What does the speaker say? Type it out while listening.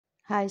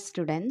Hi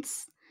students,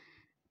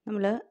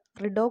 നമ്മൾ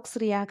redox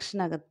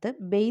റിയാക്ഷനകത്ത്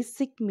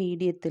basic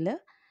മീഡിയത്തിൽ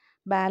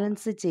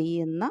balance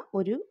ചെയ്യുന്ന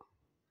ഒരു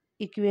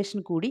ഇക്വേഷൻ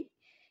കൂടി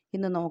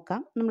ഇന്ന്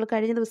നോക്കാം. നമ്മൾ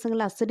കഴിഞ്ഞ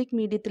ദിവസങ്ങളിൽ അസിഡിക്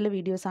മീഡിയത്തിലെ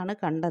വീഡിയോസാണ്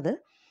കണ്ടത്.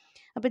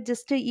 അപ്പോൾ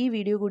ജസ്റ്റ് ഈ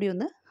വീഡിയോ കൂടി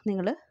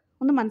നിങ്ങൾ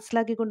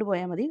മനസ്സിലാക്കിക്കൊണ്ട്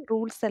പോയാൽ മതി.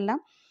 റൂൾസ്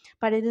എല്ലാം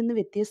പഴയതിൽ നിന്ന്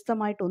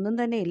വ്യത്യസ്തമായിട്ടൊന്നും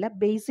തന്നെയില്ല.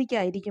 ബേസിക്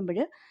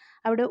ആയിരിക്കുമ്പോൾ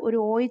അവിടെ ഒരു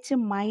OH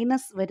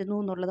മൈനസ് വരുന്നു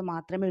എന്നുള്ളത്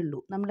മാത്രമേ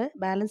ഉള്ളൂ. നമ്മൾ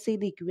ബാലൻസ്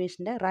ചെയ്ത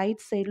ഇക്വേഷൻ്റെ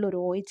റൈറ്റ് സൈഡിൽ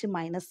ഒരു OH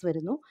മൈനസ്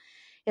വരുന്നു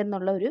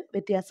എന്നുള്ള ഒരു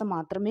വ്യത്യാസം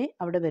മാത്രമേ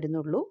അവിടെ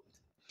വരുന്നുള്ളൂ.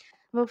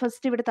 അപ്പോൾ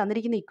ഫസ്റ്റ് ഇവിടെ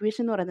തന്നിരിക്കുന്ന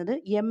ഇക്വേഷൻ എന്ന് പറയുന്നത്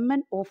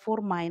MnO4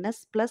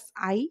 minus plus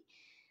I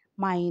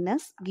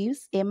minus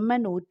gives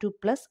MnO2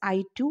 plus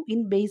I2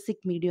 in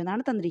basic medium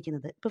എന്നാണ്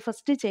തന്നിരിക്കുന്നത്. ഇപ്പോൾ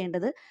ഫസ്റ്റ്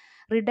ചെയ്യേണ്ടത്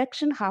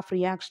റിഡക്ഷൻ ഹാഫ്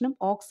റിയാക്ഷനും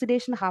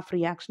ഓക്സിഡേഷൻ ഹാഫ്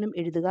റിയാക്ഷനും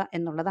എഴുതുക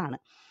എന്നുള്ളതാണ്.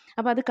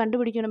 അപ്പോൾ അത്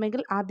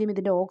കണ്ടുപിടിക്കണമെങ്കിൽ ആദ്യം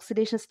ഇതിൻ്റെ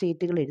ഓക്സിഡേഷൻ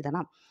സ്റ്റേറ്റുകൾ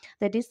എഴുതണം.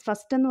 ദാറ്റ് ഈസ്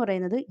ഫസ്റ്റ് എന്ന്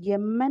പറയുന്നത്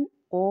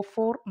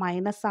MnO4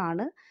 മൈനസ്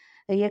ആണ്.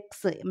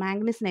 എക്സ്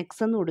മാംഗനീസിന്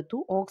എക്സ് എന്ന് കൊടുത്തു.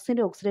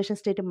 ഓക്സിൻ്റെ ഓക്സിഡേഷൻ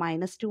സ്റ്റേറ്റ്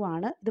 -2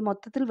 ആണ്. ഇത്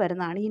മൊത്തത്തിൽ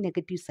വരുന്നതാണ് ഈ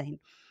negative sign.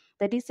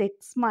 That is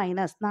X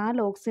minus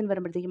 4 oxygen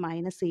വരുമ്പോഴത്തേക്ക്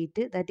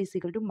 -8 that is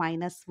equal to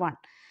 -1.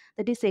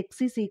 That is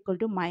X is equal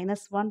to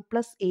 -1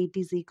 plus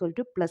 8 is equal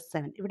to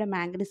 +7. ഇവിടെ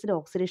മാംഗനീസിൻ്റെ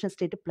ഓക്സിഡേഷൻ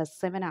സ്റ്റേറ്റ്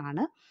 +7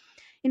 ആണ്.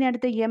 ഇനി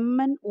അടുത്ത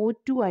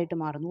MnO2 ആയിട്ട്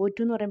മാറുന്നു.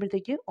 O2 എന്ന്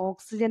പറയുമ്പോഴത്തേക്ക്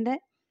ഓക്സിജൻ്റെ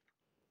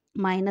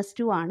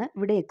 -2 ആണ്.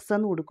 ഇവിടെ എക്സ്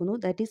എന്ന് കൊടുക്കുന്നു.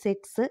 ദാറ്റ് ഈസ്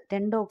എക്സ്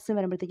 2 ഓക്സിജൻ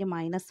വരുമ്പോഴത്തേക്ക്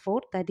 -4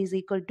 that is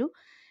equal to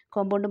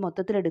compound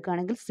മൊത്തത്തിൽ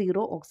എടുക്കുകയാണെങ്കിൽ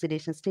 0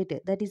 oxidation state.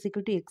 That is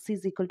equal to X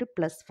is equal to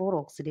 +4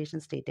 oxidation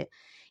state.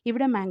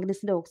 ഇവിടെ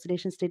മാംഗനീസിൻ്റെ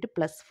ഓക്സിഡേഷൻ സ്റ്റേറ്റ്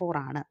 +4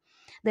 ആണ്.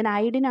 ദെൻ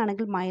അയഡിൻ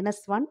ആണെങ്കിൽ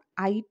 -1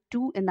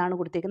 I2 എന്നാണ്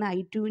കൊടുത്തേക്കുന്നത്.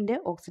 I2വിൻ്റെ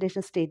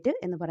ഓക്സിഡേഷൻ സ്റ്റേറ്റ്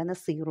എന്ന്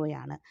പറയുന്നത് 0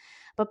 ആണ്.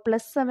 അപ്പോൾ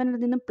 +7ൽ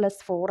നിന്നും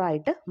 +4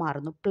 ആയിട്ട്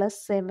മാറുന്നു.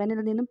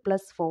 +7ൽ നിന്നും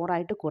 +4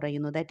 ആയിട്ട്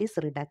കുറയുന്നു. That is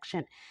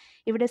reduction.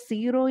 ഇവിടെ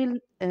 0യിൽ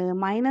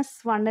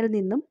 -1ൽ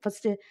നിന്നും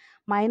ഫസ്റ്റ്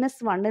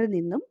 -1ൽ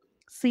നിന്നും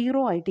 0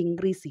 ആയിട്ട്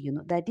ഇൻക്രീസ്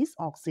ചെയ്യുന്നു. That is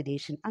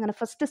oxidation. അങ്ങനെ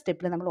ഫസ്റ്റ്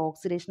സ്റ്റെപ്പിൽ നമ്മൾ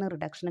ഓക്സിഡേഷനും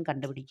റിഡക്ഷനും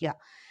കണ്ടുപിടിക്കുക.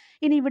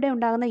 ഇനി ഇവിടെ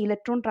ഉണ്ടാകുന്ന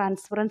ഇലക്ട്രോൺ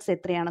ട്രാൻസ്ഫറൻസ്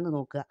എത്രയാണെന്ന്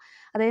നോക്കുക.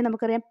 അതായത്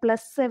നമുക്കറിയാം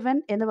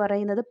 +7 എന്ന്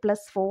പറയുന്നത്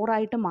 +4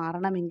 ആയിട്ട്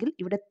മാറണമെങ്കിൽ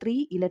ഇവിടെ 3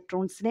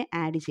 ഇലക്ട്രോൺസിനെ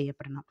ആഡ്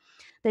ചെയ്യപ്പെടണം.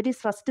 ദാറ്റ്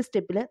ഈസ് ഫസ്റ്റ്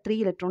സ്റ്റെപ്പിൽ 3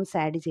 ഇലക്ട്രോൺസ്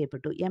ആഡ്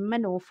ചെയ്യപ്പെട്ടു.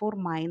 MnO4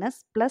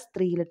 minus plus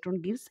 3 electron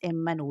gives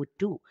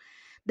MnO2.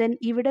 Then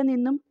ഇവിടെ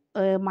നിന്നും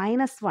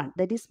 -1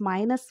 ദാറ്റ് ഈസ്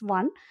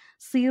 -1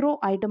 0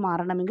 ആയിട്ട്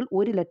മാറണമെങ്കിൽ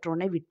 1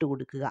 ഇലക്ട്രോണെ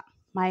വിട്ടുകൊടുക്കുക.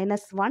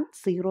 -1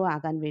 0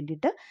 ആകാൻ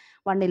വേണ്ടിയിട്ട്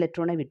 1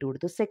 ഇലക്ട്രോണെ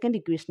വിട്ടുകൊടുത്തു. സെക്കൻഡ്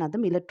ഇക്വേഷൻ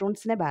അതും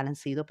ഇലക്ട്രോൺസിനെ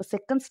ബാലൻസ് ചെയ്തു. അപ്പോൾ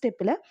സെക്കൻഡ്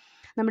സ്റ്റെപ്പിൽ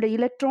നമ്മുടെ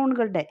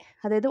ഇലക്ട്രോണുകളുടെ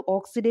അതായത്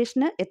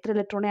ഓക്സിഡേഷന് എത്ര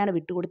ഇലക്ട്രോണെയാണ്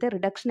വിട്ടുകൊടുത്തത്,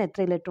 റിഡക്ഷന്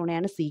എത്ര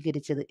ഇലക്ട്രോണെയാണ്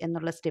സ്വീകരിച്ചത്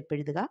എന്നുള്ള സ്റ്റെപ്പ്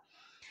എഴുതുക.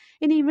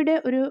 ഇനി ഇവിടെ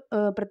ഒരു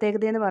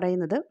പ്രത്യേകത എന്ന്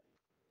പറയുന്നത്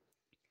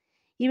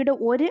ഇവിടെ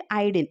ഒരു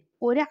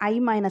I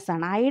മൈനസ്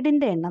ആണ്.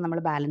 അയഡിൻ്റെ എണ്ണം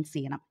നമ്മൾ ബാലൻസ്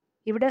ചെയ്യണം.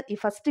 ഇവിടെ ഈ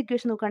ഫസ്റ്റ്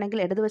ഇക്വേഷൻ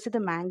നോക്കുകയാണെങ്കിൽ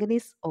ഇടതുവശത്ത്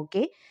മാംഗനീസ്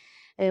ഓക്കെ,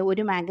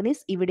 ഒരു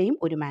മാംഗനീസ്, ഇവിടെയും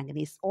ഒരു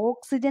മാംഗനീസ്.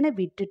 ഓക്സിജനെ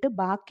വിട്ടിട്ട്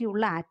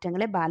ബാക്കിയുള്ള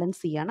ആറ്റങ്ങളെ ബാലൻസ്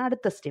ചെയ്യുകയാണ്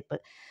അടുത്ത സ്റ്റെപ്പ്.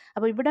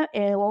 അപ്പോൾ ഇവിടെ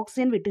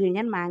ഓക്സിജൻ വിട്ട്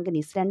കഴിഞ്ഞാൽ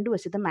മാംഗനീസ്, രണ്ട്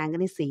വശത്തും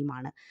മാംഗനീസ് സെയിം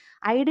ആണ്.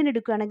 അയഡിൻ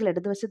എടുക്കുകയാണെങ്കിൽ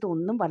ഇടതുവശത്ത്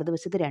 1ഉം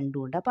വലതുവശത്ത്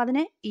 2ഉം ഉണ്ട്. അപ്പോൾ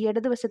അതിനെ ഈ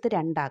ഇടതുവശത്ത്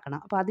 2 ആക്കണം.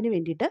 അപ്പോൾ അതിന്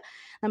വേണ്ടിയിട്ട്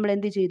നമ്മൾ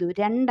എന്ത് ചെയ്തു,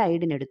 2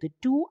 അയഡിൻ എടുത്തു.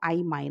 2I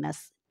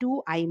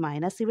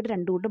മൈനസ് ഇവിടെ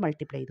 2 കൊണ്ട്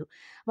മൾട്ടിപ്ലൈ ചെയ്തു.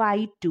 അപ്പോൾ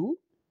I2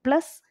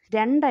 പ്ലസ്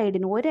 2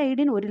 അയഡിൻ, ഒരു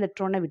അയഡിൻ 1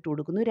 ഇലക്ട്രോണിനെ വിട്ടു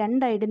കൊടുക്കുന്നു.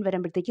 2 അയഡിൻ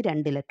വരുമ്പോഴത്തേക്ക്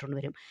 2 ഇലക്ട്രോൺ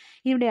വരും.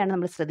 ഇവിടെയാണ്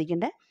നമ്മൾ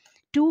ശ്രദ്ധിക്കേണ്ടത്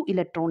 2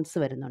 ഇലക്ട്രോൺസ്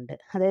വരുന്നുണ്ട്.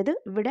 അതായത്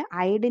ഇവിടെ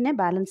അയഡിനെ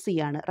ബാലൻസ്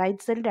ചെയ്യാണ്.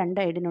 റൈറ്റ് സൈഡിൽ 2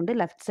 അയഡിൻ ഉണ്ട്,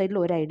 ലെഫ്റ്റ് സൈഡിൽ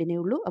 1 അയഡിനേ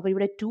ഉള്ളൂ. അപ്പോൾ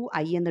ഇവിടെ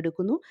 2I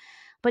എന്നെടുക്കുന്നു.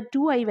 അപ്പോൾ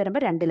 2I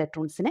വരുമ്പോൾ 2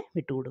 ഇലക്ട്രോൺസിനെ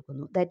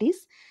വിട്ടുകൊടുക്കുന്നു. ദാറ്റ്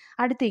ഈസ്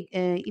അടുത്ത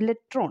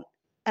ഇലക്ട്രോൺ,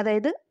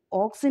 അതായത്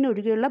ഓക്സിജൻ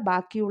ഒഴികെയുള്ള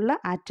ബാക്കിയുള്ള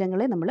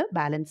ആറ്റങ്ങളെ നമ്മൾ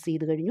ബാലൻസ്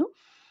ചെയ്ത് കഴിഞ്ഞു.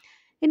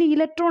 ഇനി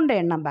ഇലക്ട്രോണിൻ്റെ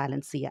എണ്ണം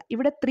ബാലൻസ് ചെയ്യുക.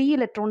 ഇവിടെ 3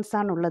 ഇലക്ട്രോൺസ്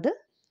ആണുള്ളത്.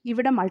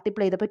 ഇവിടെ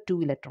മൾട്ടിപ്ലൈ ചെയ്തപ്പോൾ 2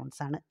 ഇലക്ട്രോൺസ്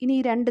ആണ്. ഇനി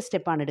ഈ 2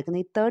 സ്റ്റെപ്പാണ്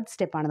എടുക്കുന്നത്. ഈ തേർഡ്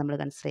സ്റ്റെപ്പാണ് നമ്മൾ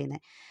കൺസിഡർ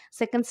ചെയ്യുന്നത്.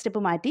 സെക്കൻഡ് സ്റ്റെപ്പ്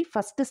മാറ്റി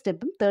ഫസ്റ്റ്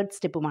സ്റ്റെപ്പും തേർഡ്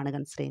സ്റ്റെപ്പുമാണ്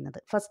കൺസിഡർ ചെയ്യുന്നത്.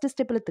 ഫസ്റ്റ്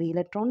സ്റ്റെപ്പിൽ 3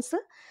 ഇലക്ട്രോൺസ്,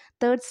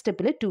 തേർഡ്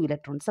സ്റ്റെപ്പിൽ 2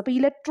 ഇലക്ട്രോൺസ്. അപ്പോൾ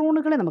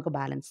ഇലക്ട്രോണുകളെ നമുക്ക്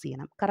ബാലൻസ്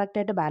ചെയ്യണം.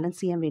 കറക്റ്റായിട്ട് ബാലൻസ്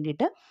ചെയ്യാൻ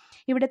വേണ്ടിയിട്ട്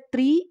ഇവിടെ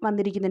 3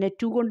 വന്നിരിക്കുന്നതിനെ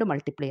 2 കൊണ്ട്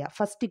മൾട്ടിപ്ലൈ ചെയ്യുക.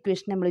 ഫസ്റ്റ്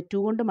ഇക്വേഷൻ നമ്മൾ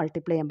 2 കൊണ്ട്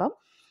മൾട്ടിപ്ലൈ ചെയ്യുമ്പം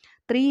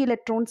 3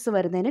 ഇലക്ട്രോൺസ്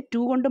വരുന്നതിന് 2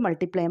 കൊണ്ട്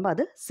മൾട്ടിപ്ലൈ ചെയ്യുമ്പോൾ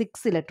അത്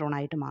 6 ഇലക്ട്രോൺ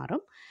ആയിട്ട് മാറും.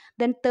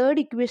 ദെൻ തേർഡ്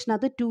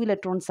ഇക്വേഷനകത്ത് 2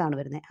 ഇലക്ട്രോൺസ് ആണ്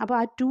വരുന്നത്. അപ്പോൾ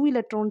ആ 2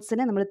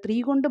 ഇലക്ട്രോൺസിനെ നമ്മൾ 3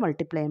 കൊണ്ട്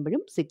മൾട്ടിപ്ലൈ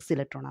ചെയ്യുമ്പോഴും 6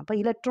 ഇലക്ട്രോൺ. അപ്പോൾ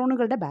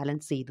ഇലക്ട്രോണുകളുടെ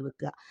ബാലൻസ് ചെയ്ത്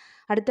വെക്കുക.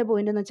 അടുത്ത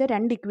പോയിന്റ് എന്ന് വെച്ചാൽ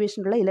 2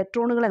 ഇക്വേഷനുള്ള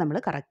ഇലക്ട്രോണുകളെ നമ്മൾ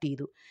കറക്റ്റ്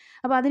ചെയ്തു.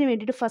 അപ്പോൾ അതിന്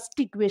വേണ്ടിയിട്ട്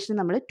ഫസ്റ്റ് ഇക്വേഷൻ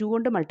നമ്മൾ 2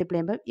 കൊണ്ട് മൾട്ടിപ്ലൈ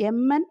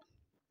ചെയ്യുമ്പോൾ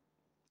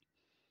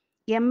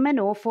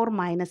MnO4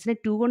 മൈനസിനെ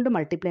 2 കൊണ്ട്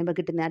മൾട്ടിപ്ലൈ ചെയ്യുമ്പോൾ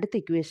കിട്ടുന്ന അടുത്ത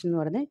ഇക്വേഷൻ എന്ന്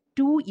പറയുന്നത്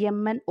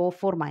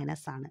 2MnO4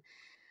 മൈനസ് ആണ്.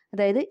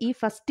 അതായത് ഈ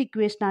ഫസ്റ്റ്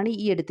ഇക്വേഷനാണ്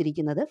ഈ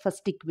എടുത്തിരിക്കുന്നത്.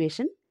 First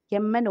equation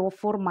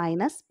MnO4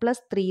 minus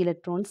plus 3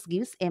 electrons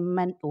gives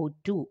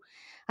MnO2.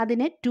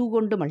 അതിനെ 2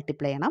 കൊണ്ട്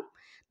മൾട്ടിപ്ലൈ ചെയ്യണം.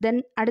 ദെൻ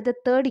അടുത്ത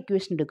തേർഡ്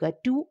ഇക്വേഷൻ എടുക്കുക.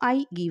 2I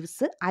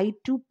gives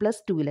I2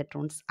 plus 2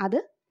 electrons. അത്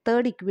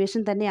തേർഡ്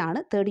ഇക്വേഷൻ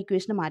തന്നെയാണ്. തേർഡ്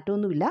ഇക്വേഷന്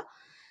മാറ്റമൊന്നുമില്ല.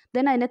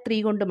 ദെൻ അതിനെ 3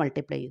 കൊണ്ട്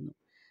മൾട്ടിപ്ലൈ ചെയ്യുന്നു.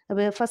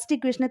 അപ്പോൾ ഫസ്റ്റ്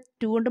ഇക്വേഷനെ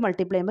 2 കൊണ്ട്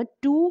മൾട്ടിപ്ലൈ ചെയ്യുമ്പോൾ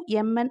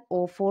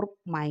 2MnO4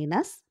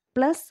 minus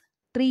plus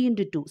 3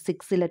 × 2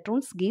 6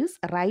 electrons gives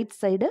right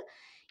side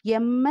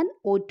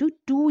MnO2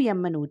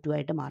 2MnO2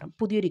 ആയിട്ട് മാറും.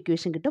 പുതിയൊരു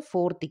ഇക്വേഷൻ കിട്ടും.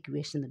 ഫോർത്ത്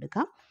ഇക്വേഷൻ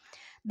എടുക്കാം.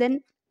 ദെൻ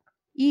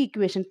ഈ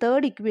ഇക്വേഷൻ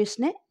തേർഡ്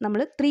ഇക്വേഷനെ നമ്മൾ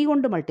 3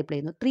 കൊണ്ട് മൾട്ടിപ്ലൈ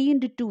ചെയ്യുന്നു. 3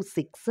 into 2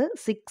 6,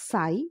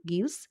 6i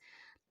gives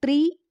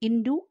 3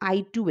 into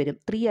I2 വരും.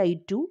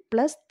 3i2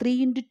 plus 3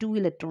 into 2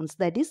 electrons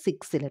that is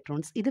 6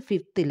 electrons. ഇത്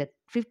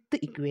ഫിഫ്ത്ത്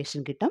ഇക്വേഷൻ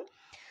കിട്ടും.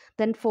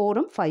 ദെൻ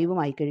 4ഉം 5ഉം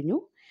ആയി കഴിഞ്ഞു.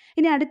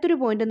 ഇനി അടുത്തൊരു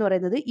പോയിന്റ് എന്ന്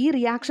പറയുന്നത് ഈ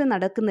റിയാക്ഷൻ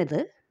നടക്കുന്നത്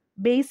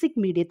ബേസിക്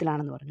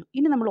മീഡിയത്തിലാണെന്ന് പറഞ്ഞു.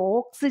 ഇനി നമ്മൾ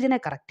ഓക്സിജനെ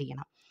കറക്റ്റ്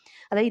ചെയ്യണം.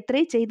 അതായത്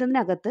ഇത്രയും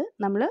ചെയ്തതിനകത്ത്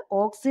നമ്മൾ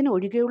ഓക്സിജൻ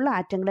ഒഴികെയുള്ള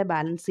ആറ്റങ്ങളെ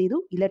ബാലൻസ് ചെയ്തു,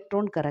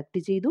 ഇലക്ട്രോൺ കറക്റ്റ്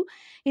ചെയ്തു.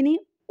 ഇനി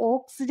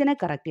ഓക്സിജനെ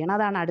കറക്റ്റ് ചെയ്യണം.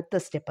 അതാണ് അടുത്ത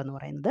സ്റ്റെപ്പ് എന്ന്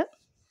പറയുന്നത്.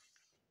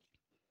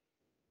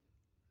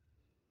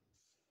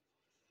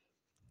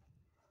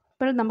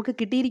 ഇപ്പോൾ നമുക്ക്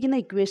കിട്ടിയിരിക്കുന്ന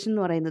ഇക്വേഷൻ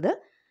എന്ന് പറയുന്നത്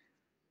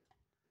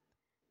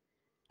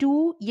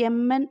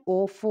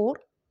 2MnO4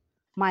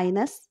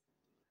 minus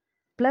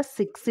plus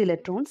 6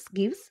 electrons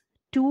gives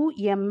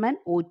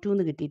 2MnO2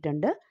 എന്ന്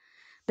കിട്ടിയിട്ടുണ്ട്.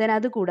 ദെൻ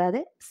അത്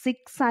കൂടാതെ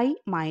 6i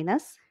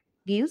minus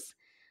gives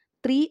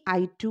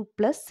 3i2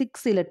 plus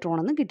 6 electron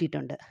എന്ന്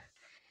കിട്ടിയിട്ടുണ്ട്.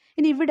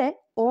 ഇനി ഇവിടെ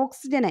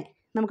ഓക്സിജനെ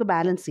നമുക്ക്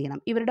ബാലൻസ് ചെയ്യണം.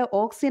 ഇവരുടെ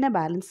ഓക്സിജനെ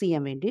ബാലൻസ്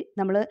ചെയ്യാൻ വേണ്ടി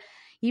നമ്മൾ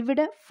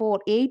ഇവിടെ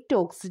 8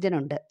 ഓക്സിജൻ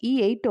ഉണ്ട്. ഈ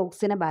 8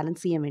 ഓക്സിജനെ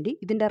ബാലൻസ് ചെയ്യാൻ വേണ്ടി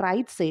ഇതിൻ്റെ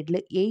റൈറ്റ് സൈഡിൽ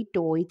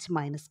 8OH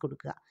മൈനസ്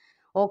കൊടുക്കുക,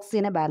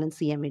 ഓക്സിജനെ ബാലൻസ്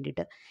ചെയ്യാൻ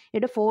വേണ്ടിയിട്ട്.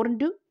 ഇവിടെ 4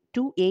 ഇൻറ്റു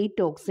 2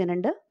 8 ഓക്സിജൻ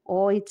ഉണ്ട്,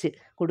 OH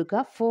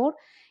കൊടുക്കുക,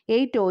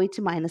 8OH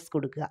മൈനസ്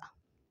കൊടുക്കുക.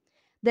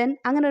 ദെൻ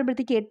അങ്ങനെ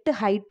വരുമ്പോഴത്തേക്ക് 8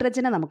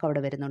 ഹൈഡ്രജനെ നമുക്ക്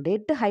അവിടെ വരുന്നുണ്ട്.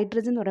 8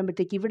 ഹൈഡ്രജൻ എന്ന്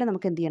പറയുമ്പോഴത്തേക്ക് ഇവിടെ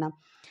നമുക്ക് എന്ത് ചെയ്യണം?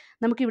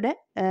 നമുക്കിവിടെ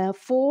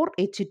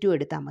 4H2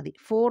 എടുത്താൽ മതി,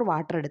 4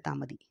 വാട്ടർ എടുത്താൽ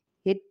മതി.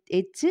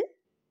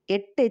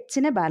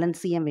 8Hനെ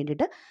ബാലൻസ് ചെയ്യാൻ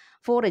വേണ്ടിയിട്ട്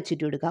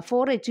 4H2 എടുക്കുക.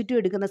 4H2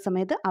 എടുക്കുന്ന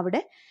സമയത്ത്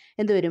അവിടെ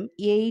എന്ത് വരും?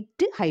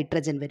 8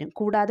 ഹൈഡ്രജൻ വരും.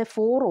 കൂടാതെ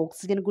 4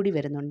 ഓക്സിജൻ കൂടി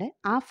വരുന്നുണ്ട്.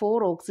 ആ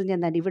 4 ഓക്സിജൻ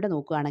എന്താണ് ഇവിടെ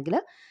നോക്കുകയാണെങ്കിൽ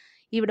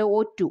ഇവിടെ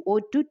O2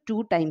 2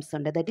 ടൈംസ്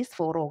ഉണ്ട്. ദാറ്റ് ഈസ്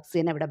 4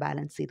 ഓക്സിജനെ ഇവിടെ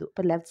ബാലൻസ് ചെയ്തു.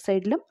 അപ്പോൾ ലെഫ്റ്റ്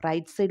സൈഡിലും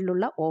റൈറ്റ്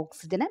സൈഡിലുള്ള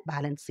ഓക്സിജനെ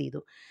ബാലൻസ്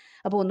ചെയ്തു.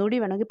 അപ്പോൾ ഒന്നുകൂടി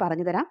വേണമെങ്കിൽ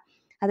പറഞ്ഞു തരാം.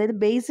 അതായത്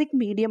ബേസിക്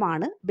മീഡിയം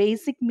ആണ്.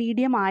 ബേസിക്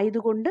മീഡിയം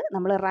ആയതുകൊണ്ട്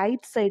നമ്മൾ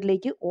റൈറ്റ്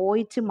സൈഡിലേക്ക്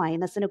OH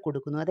മൈനസിന്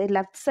കൊടുക്കുന്നു. അതായത്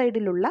ലെഫ്റ്റ്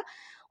സൈഡിലുള്ള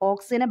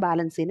ഓക്സിജനെ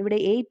ബാലൻസ് ചെയ്യുന്നു. ഇവിടെ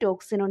 8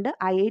 ഓക്സിജൻ ഉണ്ട്.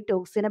 ആ 8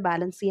 ഓക്സിജനെ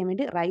ബാലൻസ് ചെയ്യാൻ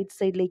വേണ്ടി റൈറ്റ്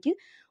സൈഡിലേക്ക്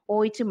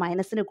OH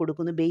മൈനസിന്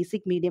കൊടുക്കുന്നു.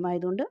 ബേസിക് മീഡിയം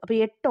ആയതുകൊണ്ട് അപ്പോൾ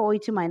 8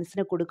 OH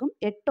മൈനസിന് കൊടുക്കും.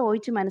 8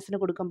 OH മൈനസിന്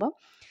കൊടുക്കുമ്പോൾ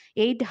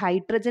 8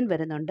 ഹൈഡ്രജൻ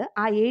വരുന്നുണ്ട്.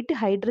 ആ 8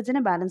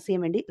 ഹൈഡ്രജനെ ബാലൻസ്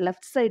ചെയ്യാൻ വേണ്ടി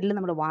ലെഫ്റ്റ് സൈഡിൽ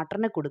നമ്മൾ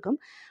വാട്ടറിനെ കൊടുക്കും.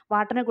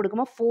 വാട്ടറിനെ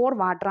കൊടുക്കുമ്പോൾ 4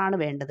 വാട്ടറാണ്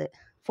വേണ്ടത്.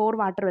 4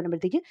 വാട്ടർ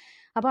വരുമ്പോഴത്തേക്ക്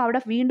അപ്പോൾ അവിടെ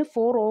വീണ്ടും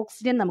 4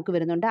 ഓക്സിജൻ നമുക്ക്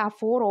വരുന്നുണ്ട്. ആ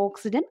 4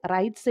 ഓക്സിജൻ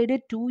റൈറ്റ് സൈഡ്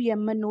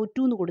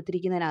 2MnO2 എന്ന്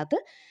കൊടുത്തിരിക്കുന്നതിനകത്ത്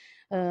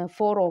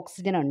 4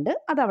 ഓക്സിജൻ ഉണ്ട്.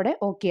 അതവിടെ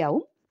ഓക്കെ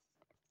ആവും.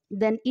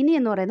 ദെൻ ഇനി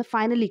എന്ന് പറയുന്നത്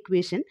ഫൈനൽ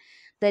ഇക്വേഷൻ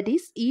ദാറ്റ്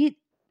ഈസ് ഈ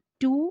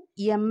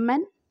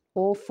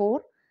 2MnO4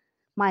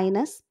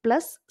 minus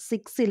plus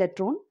 6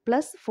 electron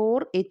plus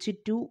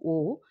 4H2O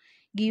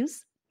gives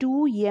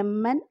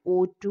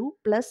 2MnO2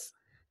 plus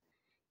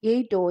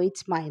 8OH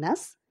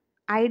minus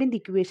ഐഡൻറ്റ്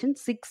equation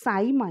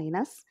 6i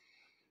minus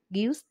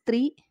gives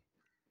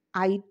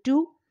 3i2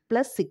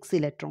 plus 6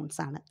 electrons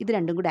ആണ്. ഇത്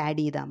രണ്ടും കൂടി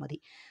ആഡ് ചെയ്താൽ മതി.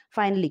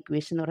 ഫൈനൽ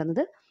ഇക്വേഷൻ എന്ന്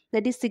പറയുന്നത്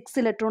ദാറ്റ് ഈസ് 6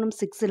 ഇലക്ട്രോണും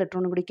 6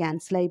 ഇലക്ട്രോണും കൂടി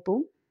ക്യാൻസലായി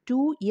പോവും.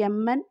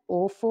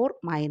 2MnO4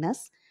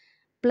 minus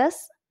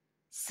plus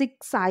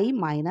 6i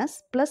minus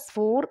plus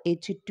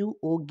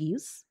 4H2O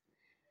gives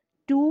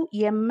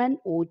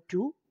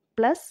 2MnO2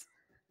 plus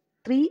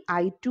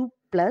 3i2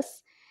 plus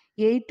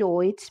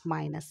 8OH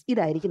minus.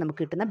 ഇതായിരിക്കും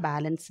നമുക്ക് കിട്ടുന്ന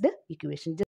ബാലൻസ്ഡ് ഇക്വേഷൻ.